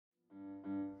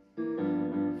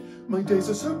My days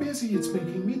are so busy, it's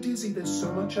making me dizzy. There's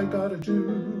so much I gotta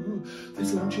do.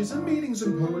 There's lunches and meetings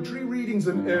and poetry readings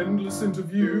and endless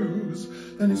interviews.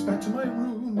 Then it's back to my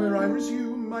room where I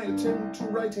resume my attempt to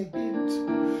write a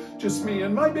hit. Just me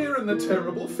and my beer and the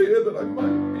terrible fear that I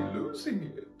might be losing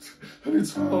it. And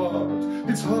it's hard,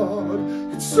 it's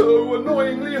so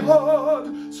annoyingly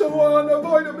hard, so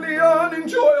unavoidably,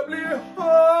 unenjoyably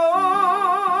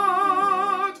hard.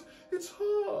 It's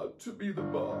hard to be the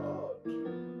bard.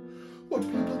 What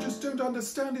people just don't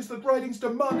understand is that writing's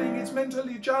demanding, it's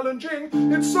mentally challenging,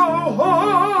 it's so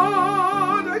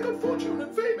hard. I got fortune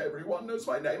and fame, everyone knows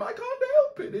my name, I can't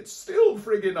help it, it's still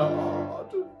friggin'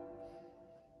 hard.